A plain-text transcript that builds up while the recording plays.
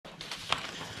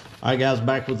All right, guys,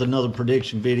 back with another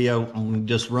prediction video. I'm going to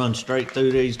just run straight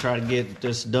through these, try to get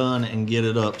this done and get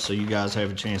it up so you guys have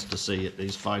a chance to see it.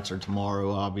 These fights are tomorrow.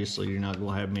 Obviously, you're not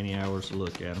going to have many hours to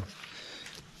look at them.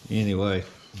 Anyway,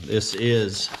 this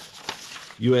is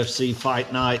UFC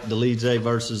Fight Night, Dolidze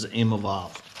versus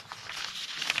Imavov.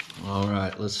 All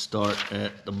right, let's start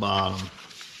at the bottom.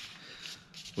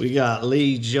 We got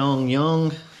Lee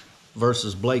Jong-young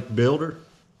versus Blake Bilder.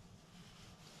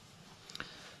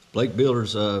 Blake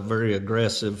Bilder's a very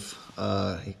aggressive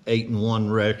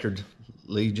 8-1 record.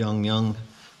 Lee Jong-young,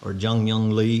 or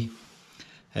Jong-young Lee,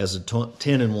 has a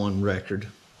 10-1 record.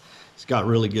 He's got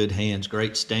really good hands,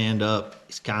 great stand-up.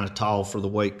 He's kind of tall for the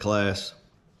weight class.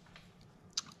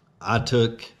 I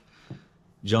took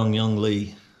Jong-young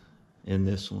Lee in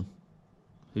this one.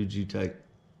 Who'd you take?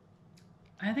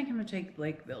 I think I'm going to take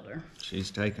Blake Bilder.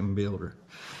 She's taking Bilder.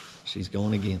 She's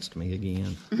going against me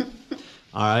again.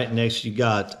 All right, next you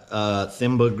got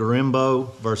Thimba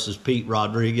Garimbo versus Pete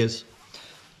Rodriguez.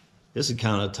 This is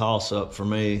kind of a toss-up for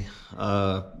me,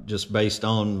 just based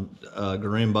on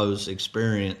Garimbo's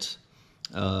experience.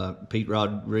 Pete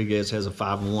Rodriguez has a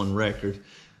 5-1 record.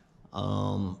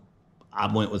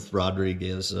 I went with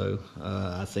Rodriguez, though.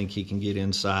 I think he can get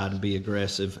inside and be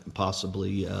aggressive and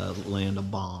possibly land a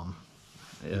bomb.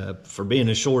 For being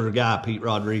a shorter guy, Pete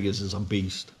Rodriguez is a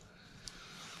beast.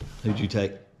 Who'd you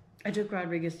take? I took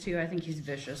Rodriguez too. I think he's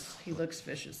vicious. He looks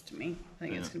vicious to me. I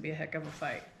think it's going to be a heck of a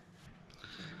fight.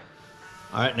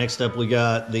 All right, next up we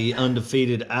got the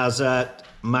undefeated Azat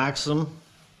Maxim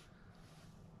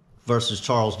versus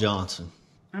Charles Johnson.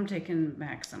 I'm taking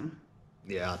Maxim.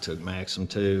 Yeah, I took Maxim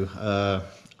too.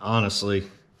 Honestly,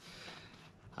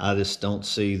 I just don't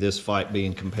see this fight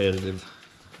being competitive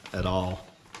at all.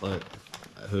 But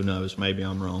who knows? Maybe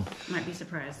I'm wrong. Might be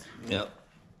surprised. Yep.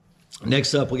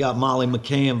 Next up, we got Molly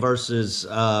McCann versus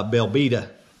Belbita,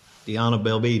 Diana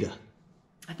Belbita.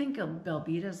 I think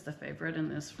Belbita's the favorite in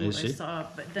this from what I saw.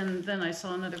 But then I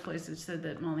saw another place that said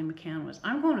that Molly McCann was.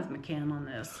 I'm going with McCann on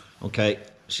this. Okay.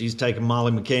 She's taking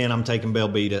Molly McCann. I'm taking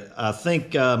Belbita. I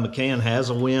think McCann has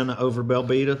a win over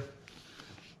Belbita,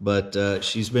 but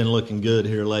she's been looking good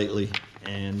here lately,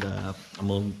 and I'm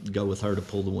going to go with her to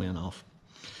pull the win off.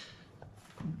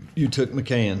 You took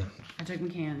McCann. I took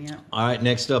McCann, yeah. All right,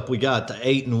 next up we got the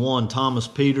 8-1 Thomas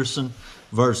Peterson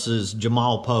versus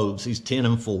Jamal Pogues. He's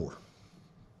 10-4.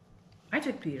 I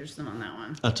took Peterson on that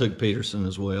one. I took Peterson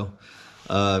as well.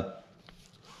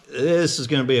 This is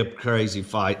going to be a crazy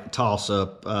fight,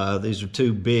 toss-up. These are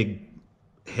two big,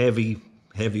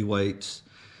 heavyweights.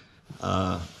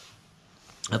 I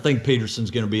think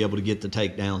Peterson's going to be able to get the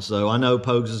takedowns, though. I know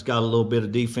Pogues has got a little bit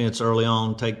of defense early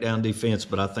on, takedown defense,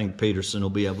 but I think Peterson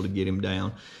will be able to get him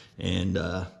down and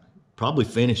probably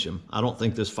finish him. I don't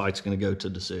think this fight's going to go to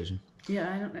decision.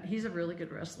 Yeah, I don't know. He's a really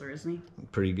good wrestler, isn't he?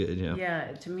 Pretty good, yeah.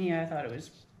 Yeah, to me, I thought it was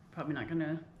probably not going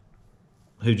to...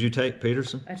 Who'd you take,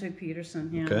 Peterson? I took Peterson,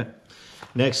 yeah. Okay.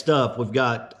 Next up, we've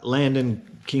got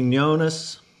Landon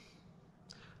Quinones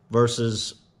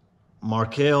versus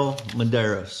Markel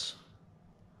Medeiros.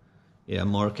 Yeah,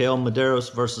 Markel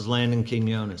Medeiros versus Landon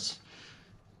Quinones.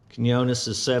 Quinones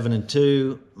is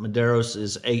 7-2. Medeiros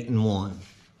is 8-1.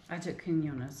 I took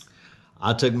Quinones.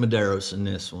 I took Medeiros in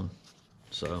this one,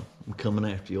 so I'm coming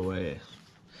after your ass.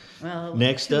 Well,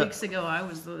 next 2 up, weeks ago, I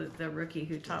was the rookie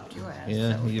who topped your ass.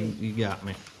 Yeah, so you got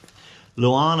me.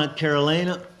 Luana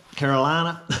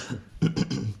Carolina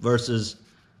versus,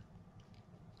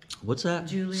 what's that?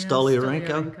 Julia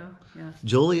Stoliarenko? Yeah.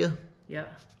 Julia? Yeah.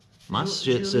 My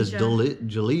shit says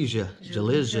Dolidze.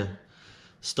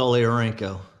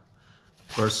 Stoliarenko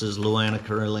versus Luana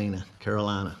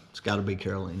Carolina. It's got to be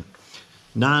Carolina.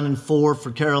 9-4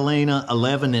 for Carolina,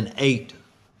 11-8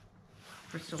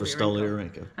 for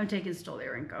Stoliarenko. I'm taking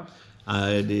Stoliarenko.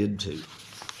 I did too.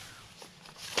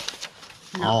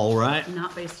 All right.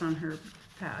 Not based on her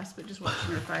past, but just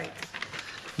watching her fight.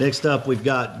 Next up, we've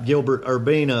got Gilbert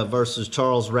Urbina versus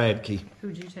Charles Radke.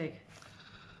 Who'd you take?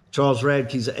 Charles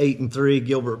Radke's 8-3.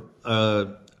 Gilbert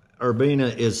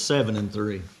Urbina is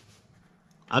 7-3.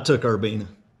 I took Urbina.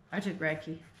 I took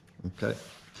Radke. Okay.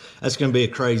 That's going to be a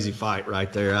crazy fight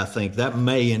right there, I think. That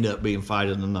may end up being fight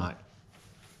of the night.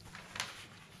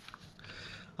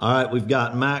 All right, we've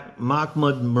got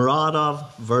Makhmud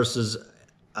Muradov versus,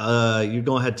 you're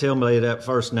going to have to tell me that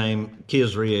first name,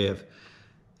 Khizriev.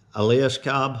 Elias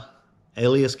Cobb?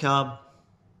 Elias Cobb?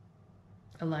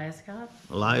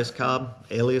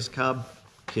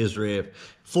 Khizriev.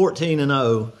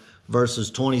 14-0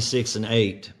 versus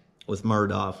 26-8 with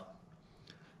Muradov.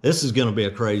 This is going to be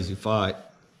a crazy fight.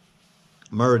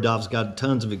 Muradov's got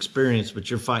tons of experience, but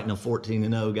you're fighting a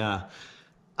 14-0 guy.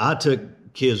 I took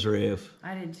Kizrev.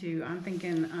 I did too. I'm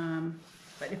thinking,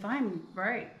 but if I'm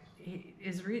right, he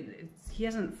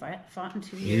hasn't fought in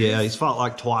 2 years. Yeah, he's fought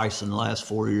like twice in the last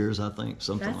 4 years, I think,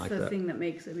 something That's like that. the thing that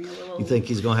makes me a little. You think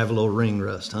he's going to have a little ring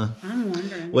rust, huh? I'm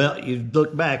wondering. Well, you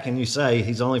look back and you say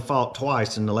he's only fought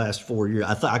twice in the last 4 years.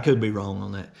 I could be wrong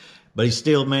on that, but he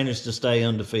still managed to stay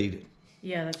undefeated.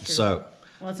 Yeah, that's true. So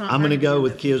well, it's not I'm going to go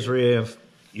with undefeated. Kizrev.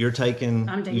 You're taking.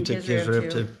 I'm taking you took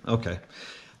Kizrev too. Okay.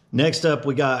 Next up,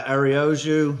 we got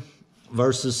Ariojo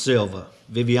versus Silva.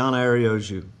 Viviana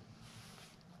Ariojo.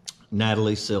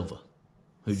 Natalie Silva.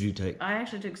 Who'd you take? I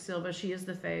actually took Silva. She is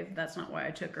the fave. That's not why I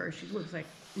took her. She looks like.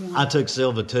 I took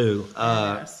Silva too.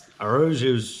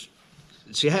 Araujo's.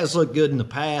 She has looked good in the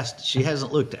past. She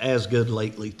hasn't looked as good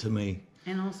lately to me.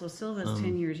 And also, Silva's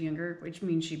 10 years younger, which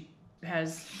means she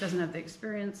doesn't have the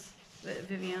experience that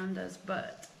Viviane does,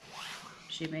 but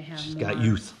she may have got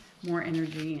youth, more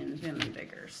energy, and vim and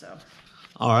vigor. So.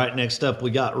 All right. Next up,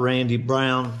 we got Randy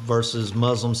Brown versus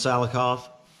Muslim Salikov.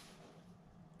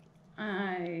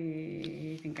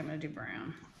 I think I'm gonna do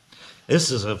Brown. This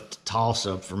is a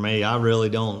toss-up for me. I really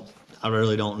don't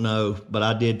know, but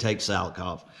I did take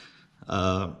Salikov.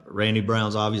 Randy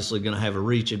Brown's obviously going to have a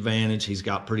reach advantage. He's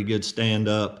got pretty good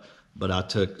stand-up, but I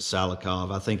took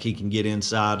Salikov. I think he can get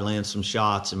inside, land some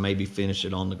shots, and maybe finish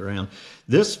it on the ground.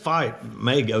 This fight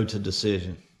may go to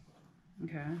decision.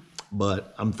 Okay.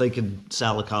 But I'm thinking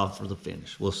Salikov for the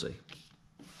finish. We'll see.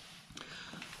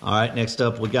 All right, next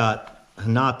up we got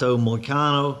Renato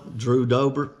Moicano, Drew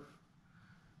Dober.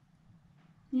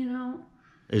 You know,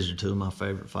 these are two of my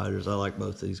favorite fighters. I like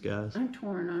both these guys. I'm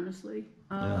torn, honestly.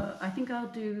 I think I'll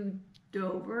do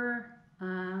Dober.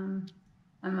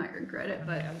 I might regret it,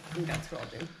 but I think that's what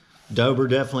I'll do. Dober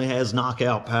definitely has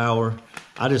knockout power.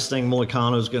 I just think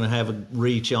Moicano's going to have a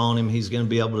reach on him. He's going to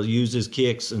be able to use his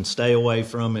kicks and stay away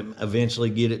from him, eventually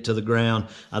get it to the ground.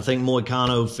 I think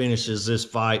Moicano finishes this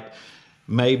fight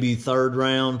maybe third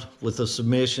round with a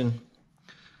submission,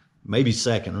 maybe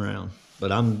second round.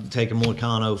 But I'm taking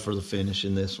Moicano for the finish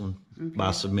in this one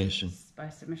by submission. By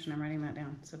submission, I'm writing that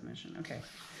down. Submission, okay.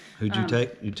 Who'd you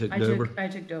take? You took Dober? I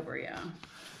took Dober, yeah.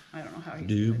 I don't know how he's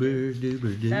Dober.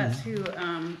 That's who,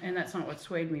 and that's not what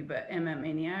swayed me, but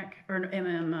MMA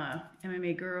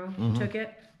Guru took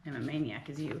it. MMA Maniac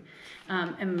is you.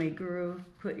 MMA Guru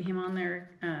put him on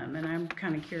there, and I'm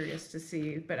kind of curious to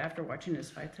see, but after watching his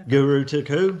fights. Guru took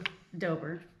who?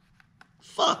 Dober.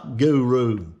 Fuck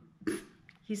Guru.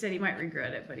 He said he might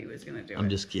regret it, but he was going to do it. I'm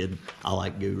just kidding. I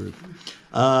like Guru.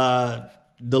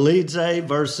 Dolidze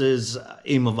versus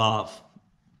Imavov.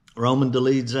 Roman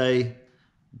Dolidze,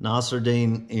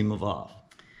 Nasruddin Imavov.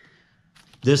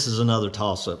 This is another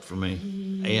toss-up for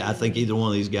me. I think either one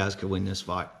of these guys could win this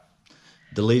fight.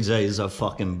 Dolidze is a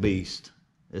fucking beast.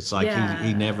 It's like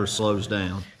he never slows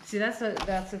down. See, that's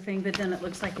the thing, but then it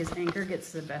looks like his anger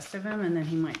gets the best of him, and then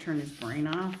he might turn his brain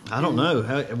off. I don't know.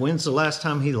 When's the last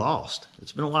time he lost?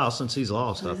 It's been a while since he's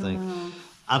lost, I think.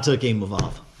 I took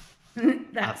Imavov.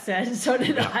 That said, so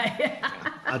did I.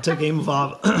 I took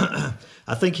Imavov.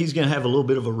 I think he's going to have a little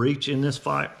bit of a reach in this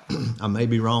fight. I may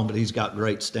be wrong, but he's got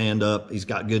great stand-up. He's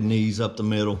got good knees up the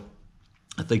middle.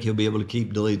 I think he'll be able to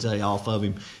keep Dolidze off of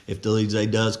him. If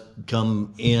Dolidze does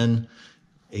come in,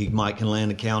 he might can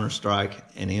land a counter strike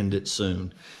and end it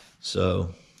soon.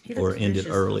 So, or end it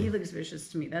early. He looks vicious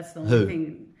to me. That's the only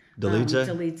thing. Dolidze?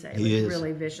 Dolidze. He is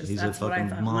really vicious. He's That's a what I fucking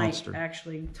thought monster. Might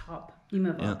actually top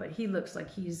Imavov, but he looks like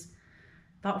he's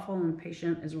thoughtful and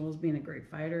patient as well as being a great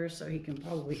fighter, so he can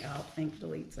probably outthink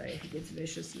Dolidze if he gets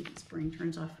vicious and his brain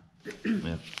turns off.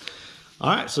 Yeah.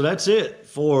 All right, so that's it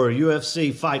for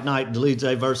UFC Fight Night,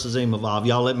 Dolidze versus Imavov.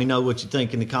 Y'all let me know what you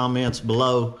think in the comments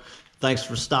below. Thanks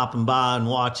for stopping by and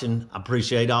watching. I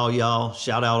appreciate all y'all.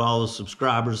 Shout out all the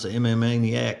subscribers to MMA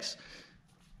Maniacs.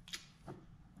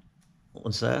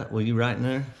 What's that? Were you writing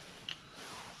there?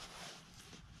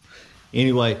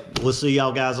 Anyway, we'll see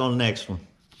y'all guys on the next one.